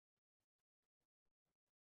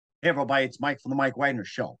Hey everybody, it's Mike from the Mike Wagner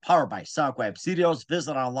Show, powered by Sonic Web Studios.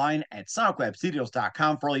 Visit online at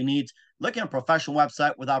sonicwebstudios.com for all your needs. Looking at a professional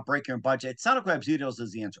website without breaking your budget, Sonic Web Studios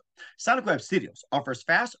is the answer. Sonic Web Studios offers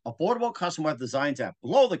fast, affordable custom web designs that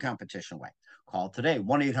blow the competition away. Call today,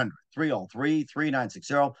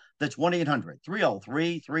 1-800-303-3960. That's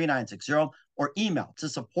 1-800-303-3960, or email to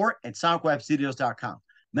support@sonicwebstudios.com.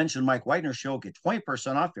 Mention Mike Wagner Show, get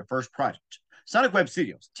 20% off your first project. Sonic Web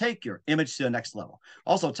Studios, take your image to the next level.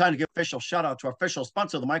 Also, time to give official shout out to our official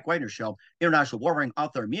sponsor of the Mike Wagner Show, international warring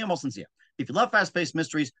author Mia Molson-Zia. If you love fast-paced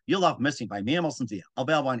mysteries, you'll love Missing by Mia Molson-Zia,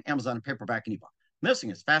 available on Amazon and paperback and ebook.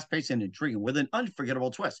 Missing is fast-paced and intriguing with an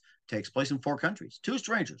unforgettable twist. Takes place in 4 countries, 2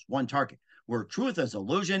 strangers, 1 target, where truth is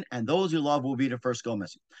illusion and those you love will be the first go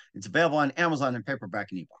missing. It's available on Amazon and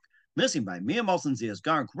paperback and ebook. Missing by Mia Molson-Zia has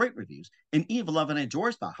garnered great reviews, and Eve 11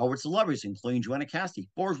 enjoys by Howard celebrities, including Joanna Casti,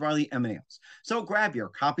 Forbes Riley, and else. So grab your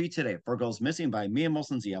copy today for Goes Missing by Mia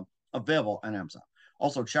Molson-Zia, available on Amazon.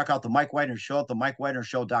 Also, check out The Mike Wagner Show at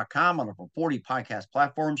themikewagnershow.com on over 40 podcast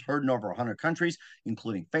platforms, heard in over 100 countries,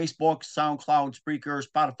 including Facebook, SoundCloud, Spreaker,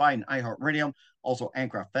 Spotify, and iHeartRadio. Also,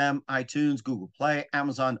 Anchor FM, iTunes, Google Play,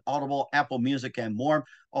 Amazon, Audible, Apple Music, and more.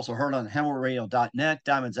 Also heard on HammerRadio.net,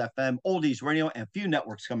 Diamonds FM, Oldies Radio, and a few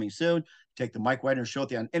networks coming soon. Take the Mike Wagner Show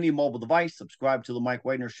on any mobile device. Subscribe to the Mike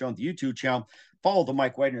Wagner Show on the YouTube channel. Follow the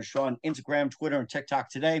Mike Wagner Show on Instagram, Twitter, and TikTok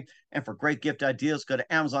today. And for great gift ideas, go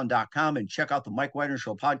to Amazon.com and check out the Mike Wagner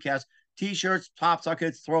Show podcast. T-shirts, pop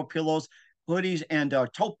sockets, throw pillows, hoodies, and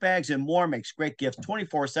tote bags and more. Makes great gifts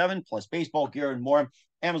 24/7, plus baseball gear and more.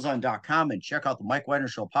 Amazon.com and check out the Mike Wagner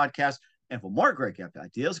Show podcast. And for more great gift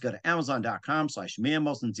ideas, go to Amazon.com/Mia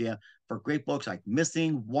Molson-Zia for great books like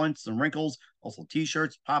Missing, Once, and Wrinkles. Also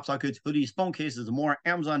t-shirts, pop sockets, hoodies, phone cases, and more.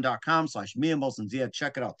 Amazon.com/Mia Molson-Zia.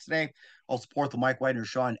 Check it out today. Also support the Mike Wagner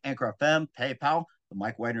Show on Anchor FM, PayPal,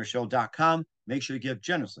 themikewagnershow.com. Make sure you give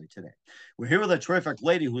generously today. We're here with a terrific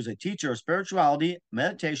lady who's a teacher of spirituality,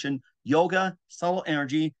 meditation, yoga, subtle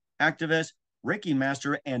energy, activist, Reiki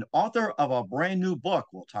master, and author of a brand new book.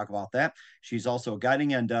 We'll talk about that. She's also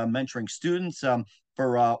guiding and mentoring students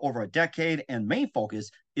for over a decade, and main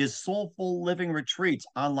focus is soulful living retreats,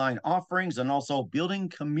 online offerings, and also building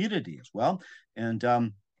community as well.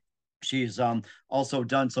 And she's also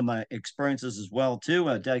done some experiences as well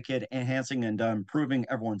too, dedicated enhancing and improving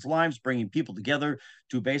everyone's lives, bringing people together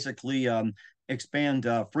to basically expand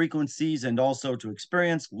frequencies and also to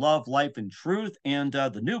experience love, life, and truth. And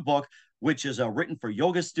the new book, which is written for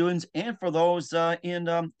yoga students and for those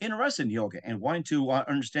interested in yoga and wanting to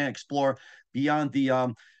understand, explore beyond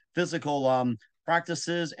the physical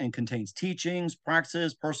practices, and contains teachings,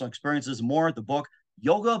 practices, personal experiences, more. The book,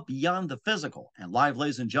 Yoga Beyond the Physical. And live,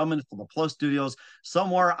 ladies and gentlemen, from the Plus Studios,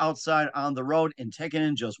 somewhere outside on the road and taking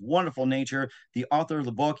in just wonderful nature, the author of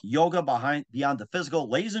the book, Yoga Beyond the Physical,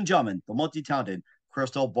 ladies and gentlemen, the multi-talented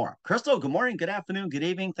Crystal Borup. Crystal, good morning, good afternoon, good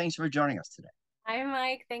evening. Thanks for joining us today. Hi,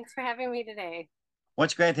 Mike. Thanks for having me today. Well,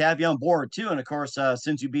 it's great to have you on board too. And of course,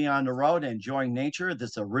 since you being on the road and enjoying nature, this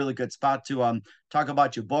is a really good spot to talk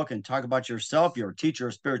about your book and talk about yourself. You're a teacher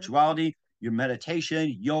of spirituality, your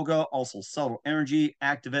meditation, yoga, also subtle energy,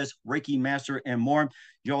 activist, Reiki master, and more.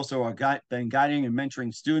 You also been guiding and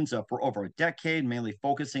mentoring students for over a decade, mainly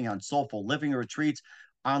focusing on soulful living retreats,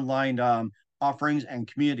 online offerings, and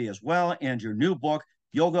community as well. And your new book,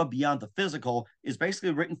 Yoga Beyond the Physical, is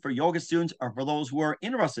basically written for yoga students or for those who are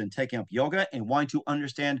interested in taking up yoga and wanting to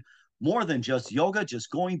understand more than just yoga, just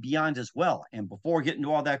going beyond as well. And before we get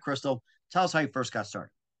into all that, Crystal, tell us how you first got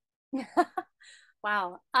started.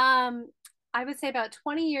 Wow. I would say about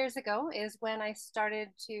 20 years ago is when I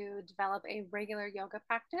started to develop a regular yoga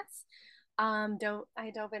practice. I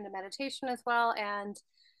dove into meditation as well. And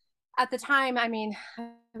at the time, I mean,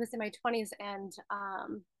 I was in my 20s and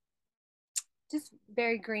just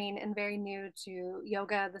very green and very new to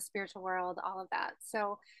yoga, the spiritual world, all of that.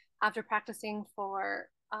 So after practicing for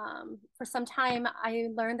some time, I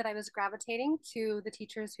learned that I was gravitating to the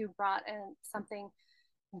teachers who brought in something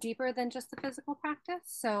deeper than just the physical practice.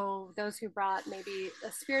 So those who brought maybe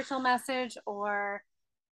a spiritual message, or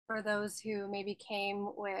for those who maybe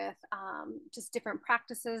came with just different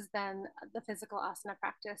practices than the physical asana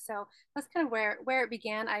practice. So that's kind of where it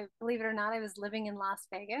began. I believe it or not, I was living in Las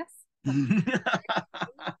Vegas.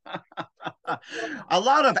 A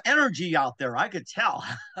lot of energy out there, I could tell.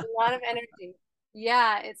 A lot of energy.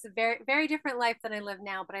 Yeah, it's a very, very different life than I live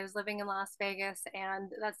now, but I was living in Las Vegas,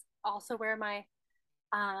 and that's also where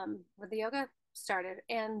the yoga started.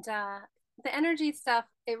 And the energy stuff,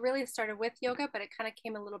 it really started with yoga, but it kind of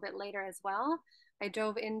came a little bit later as well. I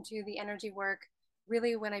dove into the energy work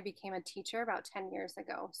really when I became a teacher about 10 years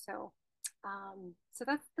ago. So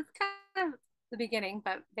that's kind of the beginning,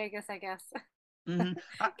 but Vegas, I guess, Mm-hmm.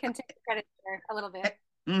 can take credit there a little bit.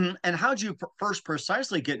 Mm-hmm. And how did you first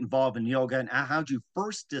precisely get involved in yoga, and how did you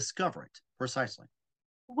first discover it precisely?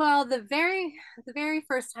 Well, the very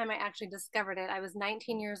first time I actually discovered it, I was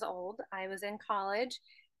 19 years old. I was in college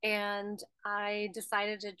and I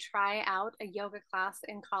decided to try out a yoga class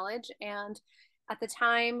in college. And at the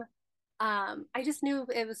time, I just knew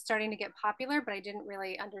it was starting to get popular, but I didn't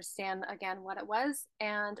really understand again what it was.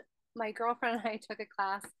 And my girlfriend and I took a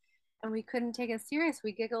class and we couldn't take it serious.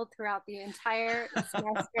 We giggled throughout the entire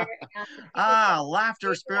semester and the people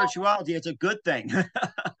Laughter, spirituality, it's a good thing.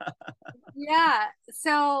 yeah.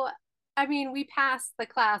 So, I mean, we passed the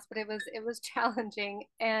class, but it was challenging,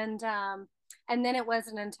 and then it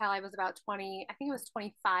wasn't until I was about 20, I think it was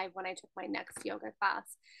 25 when I took my next yoga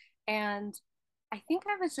class, and I think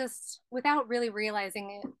I was just without really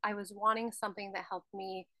realizing it, I was wanting something that helped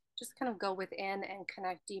me just kind of go within and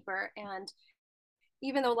connect deeper. And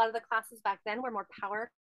even though a lot of the classes back then were more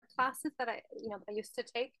power classes that I used to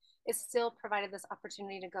take, it still provided this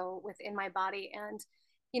opportunity to go within my body. And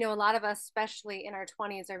a lot of us, especially in our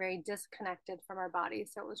 20s, are very disconnected from our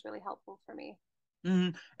bodies. So it was really helpful for me.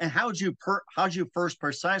 Mhm. And how'd you first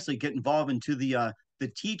precisely get involved into the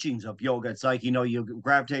teachings of yoga? It's like, you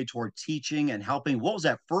gravitate toward teaching and helping. What was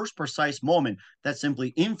that first precise moment that simply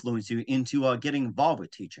influenced you into getting involved with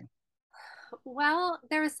teaching? Well,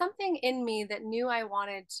 there was something in me that knew I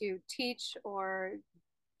wanted to teach or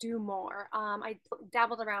do more. I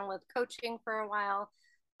dabbled around with coaching for a while.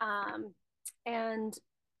 Um, and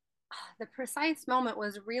the precise moment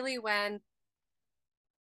was really when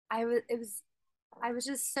I was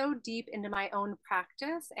just so deep into my own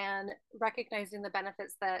practice and recognizing the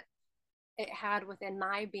benefits that it had within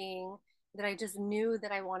my being that I just knew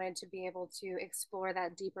that I wanted to be able to explore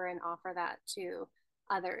that deeper and offer that to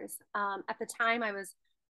others. At the time, I was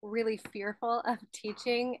really fearful of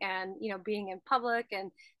teaching and being in public,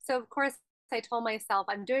 and so of course I told myself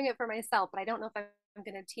I'm doing it for myself, but I don't know if I'm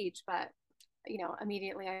going to teach. But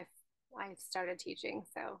immediately I started teaching.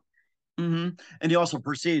 So Hmm. And you also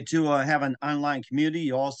proceeded to have an online community.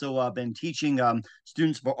 You also been teaching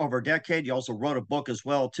students for over a decade. You also wrote a book as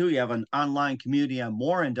well too. You have an online community and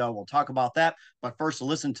more, and we'll talk about that. But first,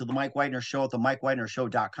 listen to the Mike Wagner Show at the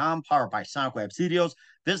MikeWagnerShow.com, powered by Sonic Web Studios.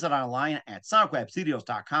 Visit online at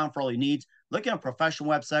SonicWebStudios.com for all your needs. Looking at a professional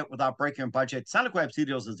website without breaking your budget, Sonic Web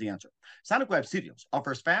Studios is the answer. Sonic Web Studios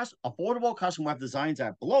offers fast, affordable custom web designs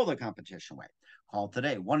at below the competition rate. Call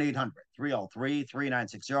today,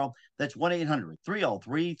 1-800-303-3960. That's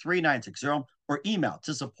 1-800-303-3960, or email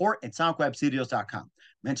to support@sonicwebstudios.com.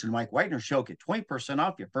 Mention Mike Wagner Show, get 20%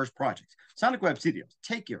 off your first project. Sonic Web Studios,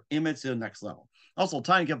 take your image to the next level. Also,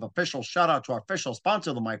 time to give official shout out to our official sponsor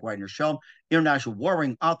of the Mike Wagner Show, international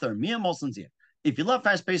warring author Mia Molson-Zia. If you love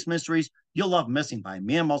fast-paced mysteries, you'll love Missing by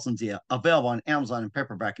Mia Molson-Zia, available on Amazon in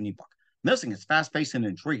paperback and ebook. Missing is fast-paced and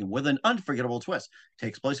intriguing with an unforgettable twist.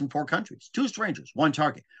 Takes place in 4 countries, 2 strangers, one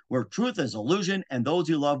target, where truth is illusion and those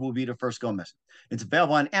you love will be the first go missing. It's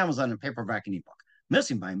available on Amazon in paperback and ebook.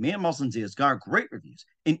 Missing by Mia Molson-Zia has got great reviews,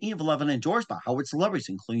 and Eve 11 endorsed by Howard celebrities,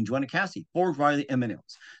 including Joanna Cassidy, Ford Riley, and many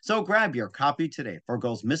others. So grab your copy today for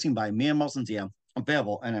Goes Missing by Mia Molson-Zia,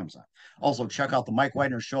 available on Amazon. Also, check out the Mike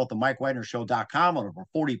Wagner Show at the MikeWagnerShow.com on over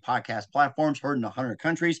 40 podcast platforms, heard in 100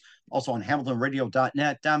 countries. Also on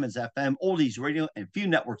HamiltonRadio.net, Diamonds FM, Oldies Radio, and a few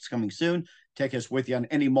networks coming soon. Take us with you on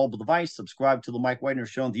any mobile device. Subscribe to the Mike Wagner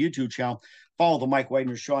Show on the YouTube channel. Follow the Mike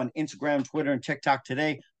Wagner Show on Instagram, Twitter, and TikTok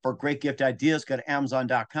today. For great gift ideas, go to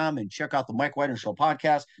Amazon.com and check out the Mike Wagner Show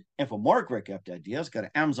podcast. And for more great gift ideas, go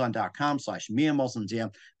to Amazon.com/Mia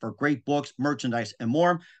Molson-Zia for great books, merchandise, and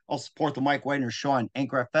more. I'll support the Mike Wagner Show on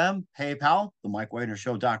Anchor FM, PayPal, the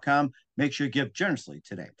MikeWagnerShow.com. Make sure you give generously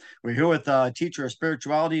today. We're here with teacher of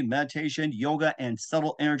spirituality, meditation, yoga, and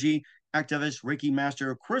subtle energy activist, Reiki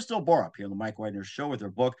master Crystal Borup here on the Mike Wagner Show with her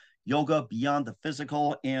book, Yoga Beyond the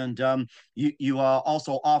Physical. And you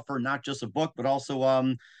also offer not just a book, but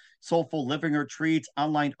also soulful living retreats,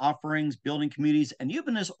 online offerings, building communities. And you've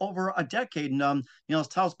been this over a decade. And,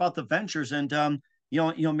 tell us about the ventures and,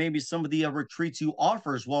 maybe some of the retreats you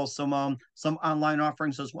offer as well as some online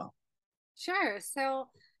offerings as well. sure. So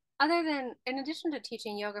in addition to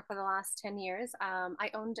teaching yoga for the last 10 years, I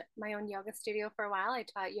owned my own yoga studio for a while. I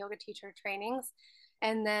taught yoga teacher trainings,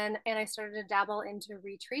 and I started to dabble into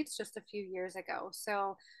retreats just a few years ago.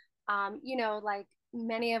 So, like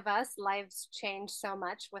many of us, lives changed so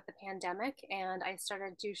much with the pandemic, and I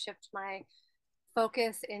started to shift my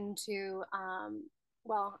focus into,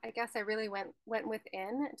 well, I guess I really went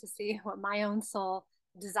within to see what my own soul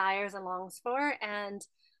desires and longs for, and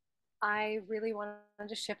I really wanted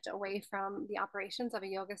to shift away from the operations of a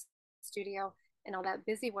yoga studio and all that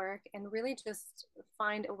busy work, and really just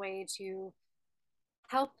find a way to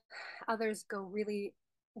help others go really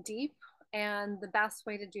deep. And the best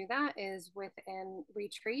way to do that is within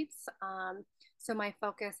retreats. So my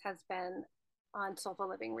focus has been on soulful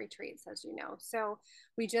living retreats, as you know. So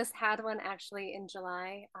we just had one actually in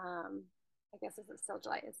July. I guess is it still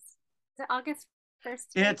July? Is it August 1st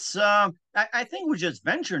today? It's I think we just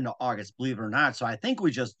ventured into August, believe it or not. So I think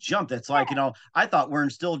we just jumped. It's like, Yeah. I thought we're in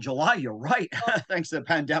still July. You're right. Thanks to the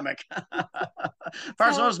pandemic.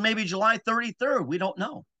 First So was maybe July 33rd. We don't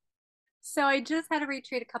know. so I just had a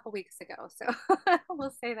retreat a couple weeks ago. So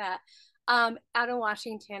we'll say that. Out in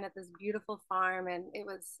Washington at this beautiful farm, and it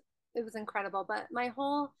was incredible. But my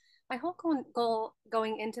whole goal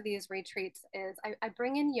going into these retreats is I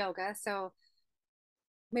bring in yoga. So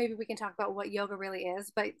maybe we can talk about what yoga really is,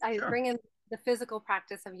 but I Sure. bring in the physical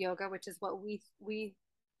practice of yoga, which is what we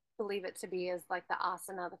believe it to be, is like the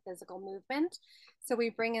asana, the physical movement. So we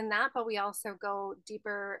bring in that, but we also go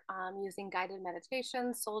deeper using guided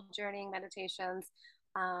meditations, soul journeying meditations.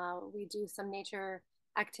 We do some nature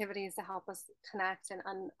activities to help us connect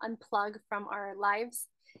and unplug from our lives.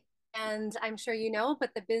 And I'm sure you know,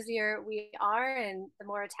 but the busier we are and the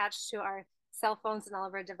more attached to our cell phones and all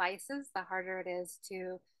of our devices, the harder it is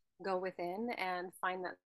to go within and find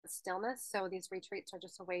that stillness. So these retreats are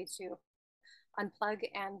just a way to unplug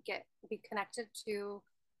and be connected to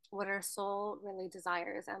what our soul really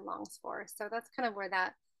desires and longs for. So that's kind of where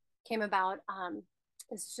that came about.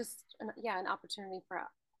 It's just an opportunity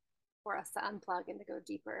for us to unplug and to go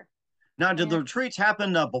deeper. Now, did the And retreats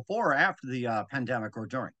happen before or after the pandemic or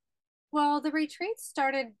during? well, the retreats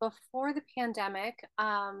started before the pandemic,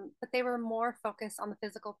 but they were more focused on the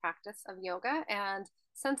physical practice of yoga. And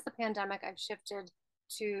since the pandemic, I've shifted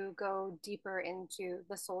to go deeper into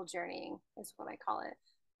the soul journeying, is what I call it.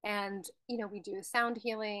 And, we do sound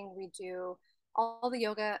healing, we do all the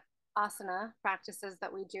yoga asana practices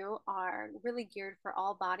that we do are really geared for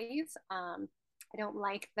all bodies. I don't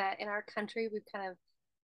like that in our country, we've kind of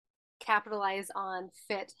capitalize on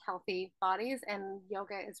fit, healthy bodies, and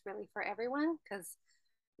yoga is really for everyone because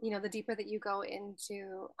the deeper that you go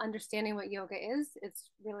into understanding what yoga is, it's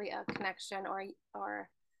really a connection or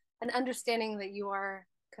an understanding that you are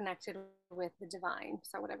connected with the divine.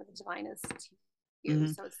 So whatever the divine is to you, Mm-hmm.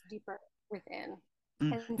 so it's deeper within.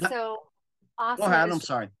 Mm-hmm. And No, so go asana ahead. I'm is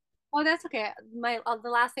sorry. oh, that's okay. The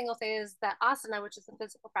last thing I'll say is that asana, which is a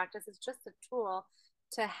physical practice, is just a tool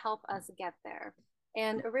to help us get there.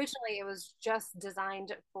 And originally, it was just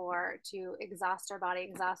designed to exhaust our body,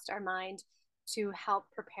 exhaust our mind, to help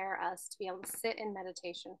prepare us to be able to sit in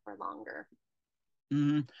meditation for longer.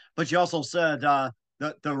 Mm-hmm. But you also said the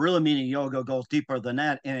real meaning of yoga goes deeper than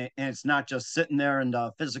that, and it's not just sitting there and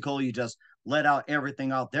physical. You just let out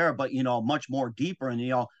everything out there, but much more deeper. And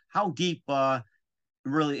how deep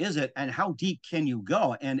really is it, and how deep can you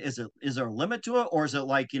go? And is there a limit to it, or is it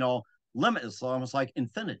like limitless, almost like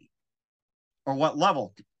infinity, or what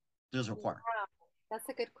level does it require? Wow, that's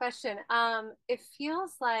a good question. It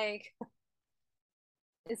feels like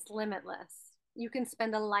it's limitless. You can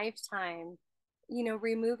spend a lifetime,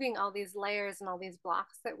 removing all these layers and all these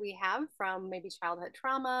blocks that we have from maybe childhood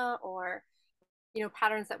trauma or,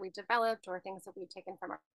 patterns that we've developed or things that we've taken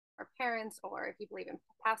from our parents, or if you believe in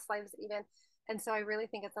past lives, even. And so I really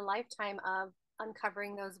think it's a lifetime of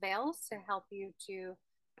uncovering those veils to help you to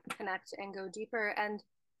connect and go deeper.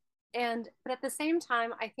 But at the same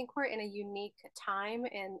time, I think we're in a unique time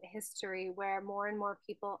in history where more and more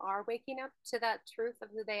people are waking up to that truth of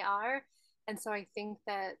who they are. And so I think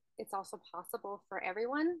that it's also possible for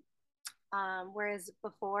everyone. Whereas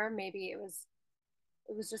before, maybe it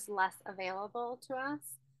was just less available to us.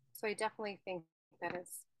 So I definitely think that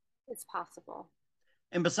it's possible.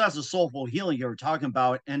 And besides the soulful healing you were talking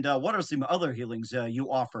about, and what are some other healings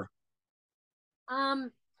you offer?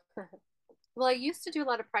 Um, well, I used to do a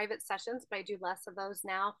lot of private sessions, but I do less of those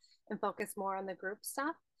now and focus more on the group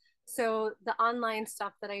stuff. So the online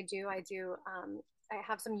stuff that I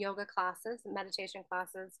have some yoga classes, meditation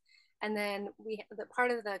classes, and then the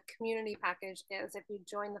part of the community package is if you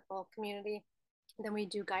join the full community, then we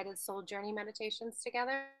do guided soul journey meditations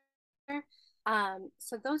together.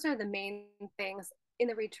 So those are the main things. In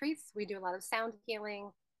the retreats, we do a lot of sound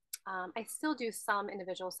healing. I still do some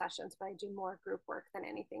individual sessions, but I do more group work than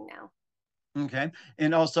anything now. Okay,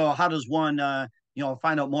 and also how does one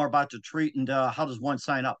find out more about the treat, and how does one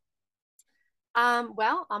sign up?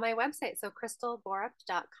 Well, on my website, so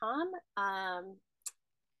crystalborup.com.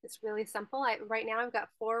 It's really simple. Right now I've got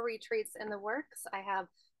 4 retreats in the works. I have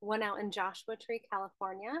one out in Joshua Tree,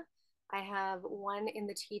 California. I have one in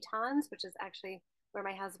the Tetons, which is actually where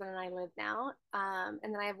my husband and I live now. And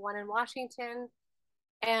then I have one in Washington,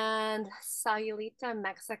 and Sayulita,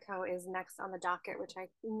 Mexico is next on the docket, which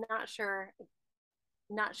I'm not sure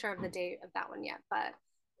of the date of that one yet. But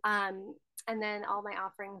and then all my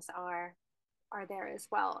offerings are there as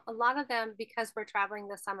well. A lot of them, because we're traveling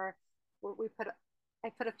this summer, we put I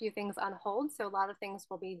put a few things on hold, so a lot of things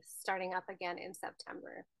will be starting up again in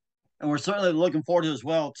September. And we're certainly looking forward to it as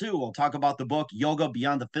well too. We'll talk about the book Yoga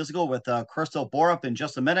Beyond the Physical with Crystal Borup in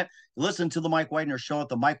just a minute. Listen to the Mike Wagner Show at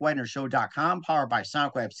the MikeWagnerShow.com, powered by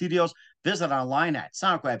SonicWeb Studios. Visit online at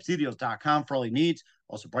SonicWebStudios.com for all your needs.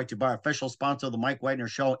 Also brought to you by our official sponsor of the Mike Wagner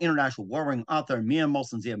Show, international warring author Mia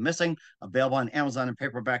Molson-Zia Missing, available on Amazon in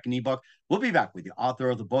paperback and ebook. We'll be back with the author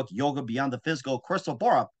of the book Yoga Beyond the Physical, Crystal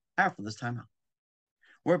Borup, after this time out.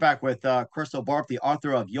 We're back with Crystal Borup, the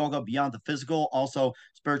author of Yoga Beyond the Physical, also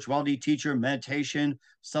spirituality teacher, meditation,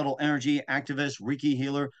 subtle energy activist, Reiki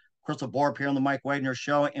healer. Crystal Borup here on the Mike Wagner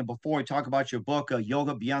Show. And before we talk about your book,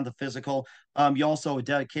 Yoga Beyond the Physical, you also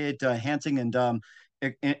dedicated to enhancing and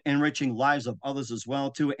enriching lives of others as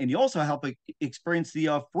well too. And you also help experience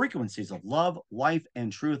the frequencies of love, life,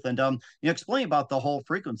 and truth. And you explain about the whole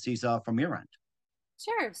frequencies from your end.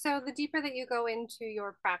 Sure. So the deeper that you go into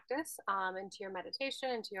your practice, into your meditation,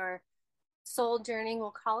 into your soul journey,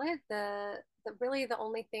 we'll call it, the really the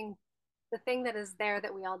only thing, the thing that is there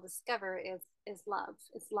that we all discover is love.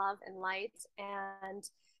 It's love and light, and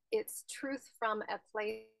it's truth from a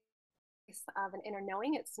place of an inner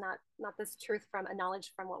knowing. It's not this truth from a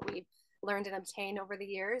knowledge from what we've learned and obtained over the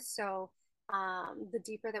years. So the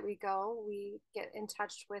deeper that we go, we get in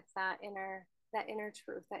touch with that inner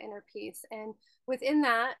truth, that inner peace. And within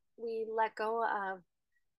that, we let go of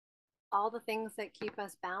all the things that keep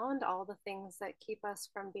us bound, all the things that keep us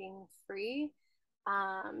from being free,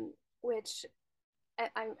 which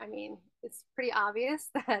I mean, it's pretty obvious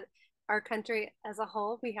that our country as a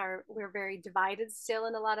whole, we're very divided still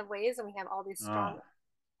in a lot of ways, and we have all these strong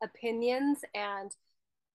opinions. And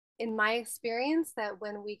in my experience, that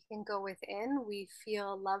when we can go within, we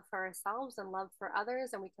feel love for ourselves and love for others,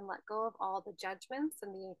 and we can let go of all the judgments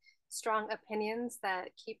and the strong opinions that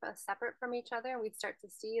keep us separate from each other. And we start to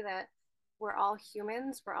see that we're all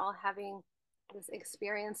humans, we're all having this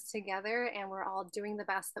experience together, and we're all doing the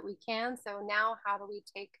best that we can. So now, how do we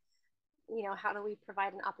how do we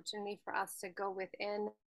provide an opportunity for us to go within,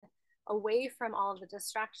 away from all of the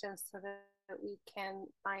distractions, so that we can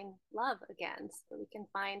find love again, so that we can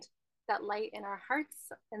find that light in our hearts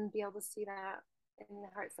and be able to see that in the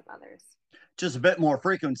hearts of others. Just a bit more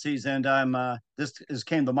frequencies, and I'm this is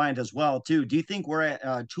came to mind as well too. Do you think we're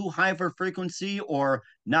at too high of a frequency or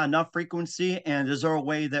not enough frequency? And is there a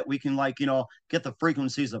way that we can get the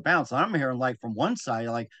frequencies of balance? I'm hearing like from one side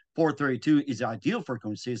like 432 is the ideal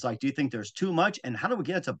frequency. It's like, do you think there's too much, and how do we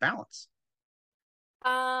get it to balance?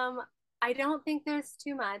 I don't think there's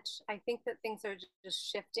too much. I think that things are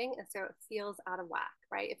just shifting, and so it feels out of whack,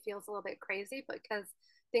 right? It feels a little bit crazy because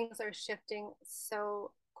things are shifting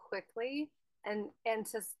so quickly, and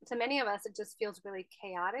to many of us, it just feels really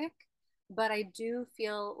chaotic. But I do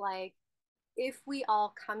feel like if we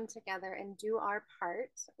all come together and do our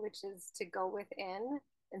part, which is to go within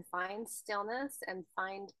and find stillness and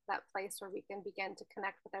find that place where we can begin to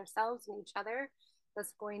connect with ourselves and each other,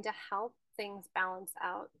 that's going to help things balance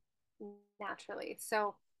out naturally.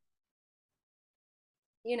 So,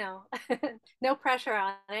 no pressure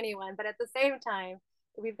on anyone, but at the same time,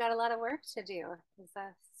 we've got a lot of work to do as a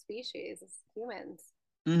species, as humans.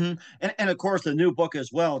 And of course, the new book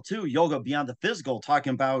as well too, Yoga Beyond the Physical,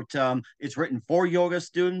 talking about it's written for yoga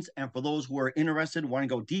students and for those who are interested, wanting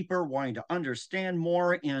to go deeper, wanting to understand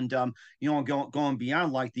more, and going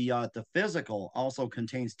beyond like the physical. Also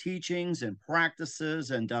contains teachings and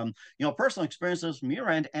practices and personal experiences from your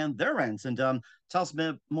end and their ends. And tell us a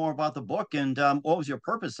bit more about the book and what was your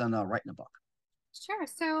purpose in writing the book? Sure.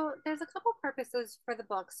 So there's a couple purposes for the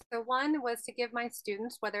book. So one was to give my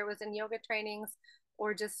students, whether it was in yoga trainings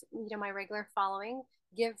or just my regular following,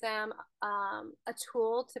 give them a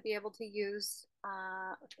tool to be able to use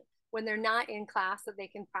when they're not in class, that they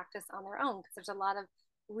can practice on their own. Because there's a lot of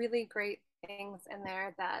really great things in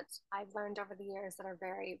there that I've learned over the years that are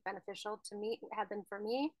very beneficial to me, have been for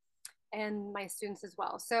me and my students as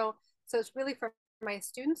well. So it's really for my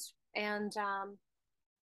students. And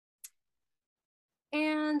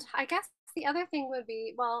I guess the other thing would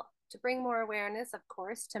be, well, to bring more awareness, of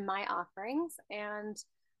course, to my offerings, and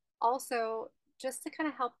also just to kind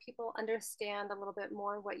of help people understand a little bit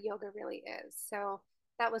more what yoga really is. So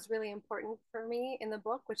that was really important for me in the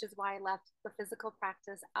book, which is why I left the physical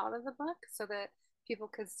practice out of the book, so that people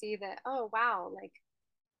could see that, oh, wow, like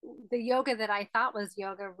the yoga that I thought was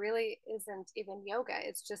yoga really isn't even yoga.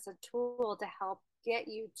 It's just a tool to help get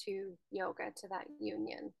you to yoga, to that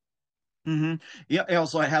union. Hmm. Yeah, it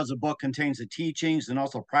also has a book contains the teachings and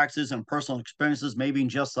also practices and personal experiences. Maybe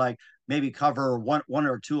just like maybe cover one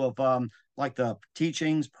or two of like the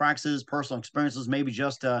teachings, practices, personal experiences. Maybe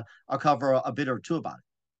just I'll cover a bit or two about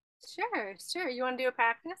it. Sure, sure. You want to do a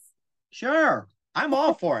practice? Sure, I'm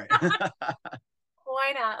all for it.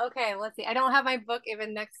 Why not? Okay, let's see. I don't have my book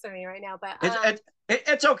even next to me right now, but It's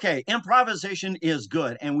it's okay. Improvisation is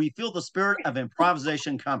good, and we feel the spirit of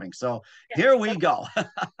improvisation coming. So yes. here we go.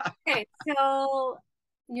 Okay, so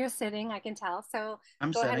you're sitting, I can tell. So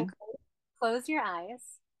I'm go ahead and sitting. close your eyes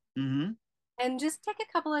Hmm. and just take a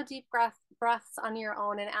couple of deep breaths on your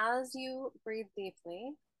own. And as you breathe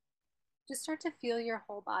deeply, just start to feel your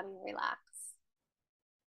whole body relax.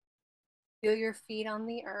 Feel your feet on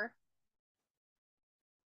the earth.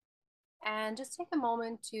 And just take a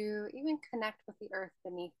moment to even connect with the earth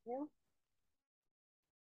beneath you.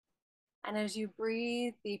 And as you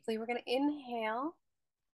breathe deeply, we're going to inhale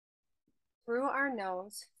through our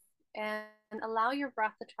nose and allow your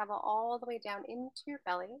breath to travel all the way down into your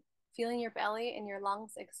belly, feeling your belly and your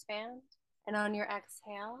lungs expand. And on your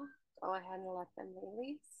exhale, go ahead and let them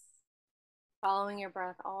release, following your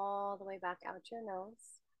breath all the way back out your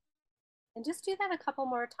nose. And just do that a couple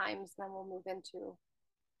more times, then we'll move into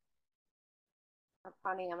our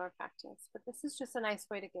pranayama practice. But this is just a nice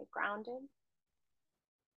way to get grounded.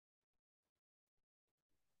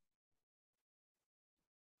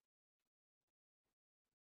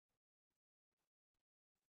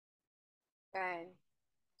 Good.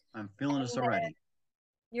 I'm feeling this And already.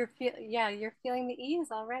 you're feeling the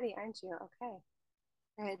ease already, aren't you? Okay.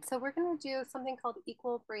 All right. So we're gonna do something called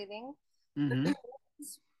equal breathing. Hmm.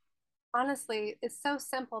 Honestly, it's so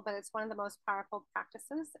simple, but it's one of the most powerful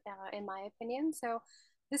practices, in my opinion. So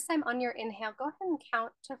this time on your inhale, go ahead and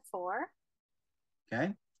count to 4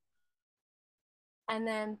 Okay. and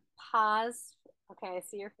then pause. Okay, I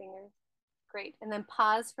see your fingers. Great. And then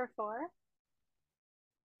pause for 4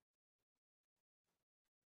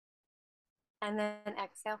 and then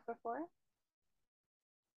exhale for 4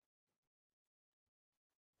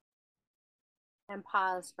 and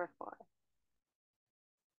pause for 4.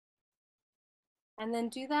 And then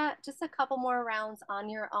do that just a couple more rounds on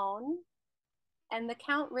your own. And the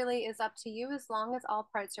count really is up to you as long as all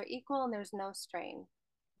parts are equal and there's no strain.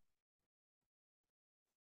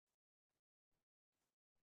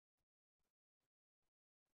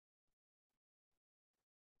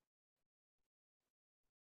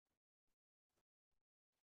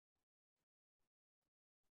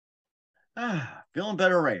 Feeling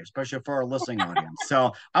better, Ray, especially for our listening audience.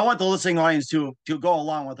 So I want the listening audience to go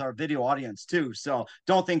along with our video audience too. So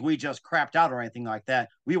don't think we just crapped out or anything like that.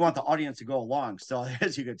 We want the audience to go along. So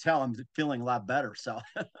as you can tell, I'm feeling a lot better. So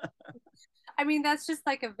I mean, that's just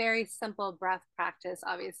like a very simple breath practice,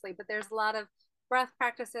 obviously, but there's a lot of breath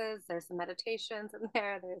practices. There's some meditations in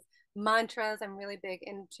there, there's mantras. I'm really big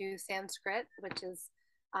into Sanskrit, which is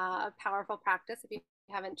a powerful practice. If you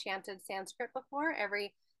haven't chanted Sanskrit before,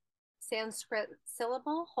 every Sanskrit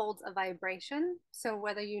syllable holds a vibration. So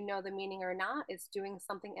whether you know the meaning or not, it's doing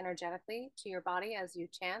something energetically to your body as you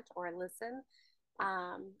chant or listen,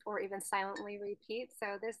 or even silently repeat.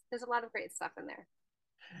 So there's a lot of great stuff in there.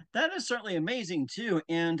 that is certainly amazing too.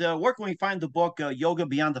 And where can we find the book Yoga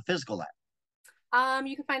Beyond the Physical at?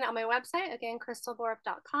 You can find it on my website, again,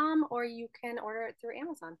 crystalborup.com, or you can order it through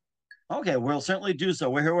Amazon. Okay, we'll certainly do so.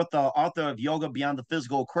 We're here with the author of Yoga Beyond the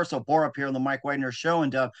Physical, Crystal Borup, here on the Mike Wagner Show.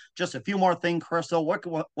 And just a few more things, Crystal. What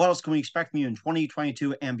else can we expect from you in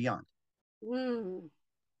 2022 and beyond? Mm.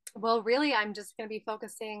 Well, really, I'm just going to be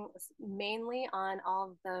focusing mainly on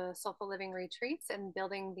all of the soulful living retreats and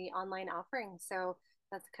building the online offering. So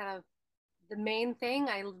that's kind of the main thing.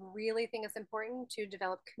 I really think it's important to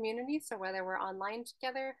develop community. So whether we're online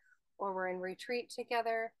together or we're in retreat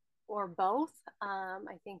together or both, I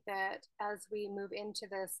think that as we move into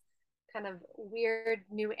this kind of weird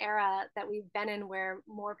new era that we've been in where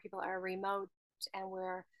more people are remote and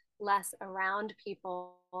we're less around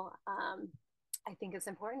people, I think it's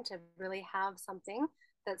important to really have something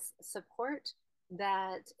that's support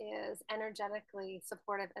that is energetically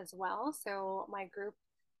supportive as well. So my group,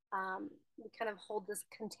 we kind of hold this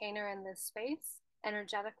container in this space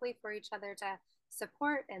energetically for each other to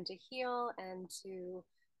support and to heal and to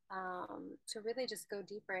really just go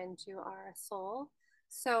deeper into our soul.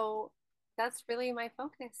 So that's really my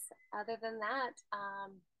focus. Other than that,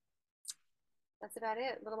 that's about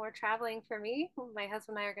it. A little more traveling for me. My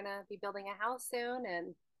husband and I are going to be building a house soon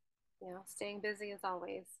and, staying busy as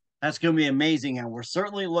always. That's going to be amazing. And we're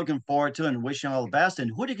certainly looking forward to it and wishing all the best.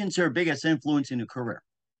 And who do you consider biggest influence in your career?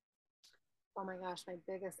 Oh my gosh, my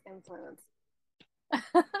biggest influence.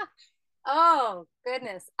 Oh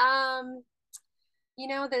goodness.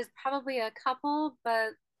 There's probably a couple, but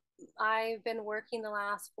I've been working the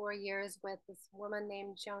last 4 years with this woman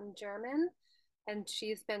named Joan German, and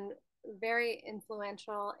she's been very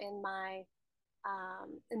influential in my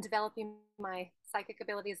in developing my psychic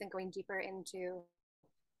abilities and going deeper into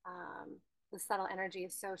the subtle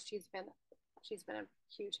energies. So she's been a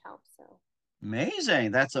huge help. So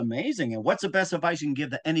Amazing. That's amazing. And what's the best advice you can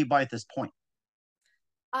give to anybody at this point?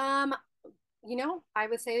 um, I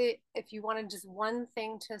would say if you wanted just one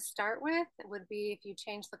thing to start with, it would be if you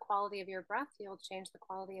change the quality of your breath, you'll change the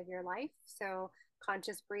quality of your life. So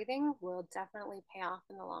conscious breathing will definitely pay off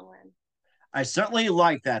in the long run. I certainly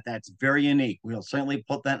like that. That's very unique. We'll certainly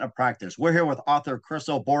put that into practice. We're here with author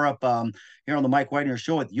Crystal Borup here on the Mike Wagner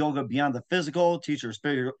Show with Yoga Beyond the Physical, teacher of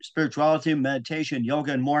spirituality, meditation,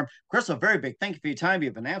 yoga, and more. Crystal, very big thank you for your time.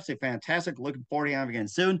 You've been absolutely fantastic. Looking forward to having you again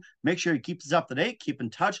soon. Make sure you keep us up to date. Keep in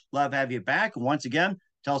touch. Love to have you back. And once again,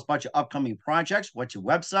 tell us about your upcoming projects. What's your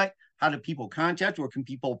website? How do people contact? Where can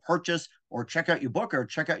people purchase or check out your book or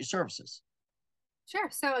check out your services? Sure.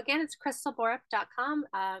 So again, it's crystalborup.com.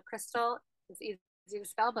 Crystal is easy to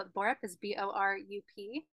spell, but Borup is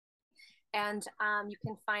Borup. And you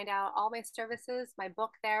can find out all my services, my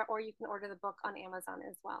book there, or you can order the book on Amazon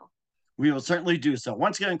as well. We will certainly do so.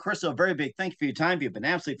 Once again, Crystal, a very big thank you for your time. You've been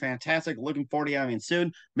absolutely fantastic. Looking forward to having you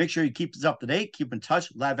soon. Make sure you keep us up to date. Keep in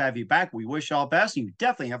touch. Glad to have you back. We wish you all the best. And you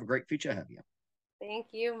definitely have a great future ahead of you. Thank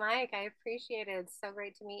you, Mike. I appreciate it. It's so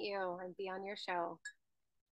great to meet you and be on your show.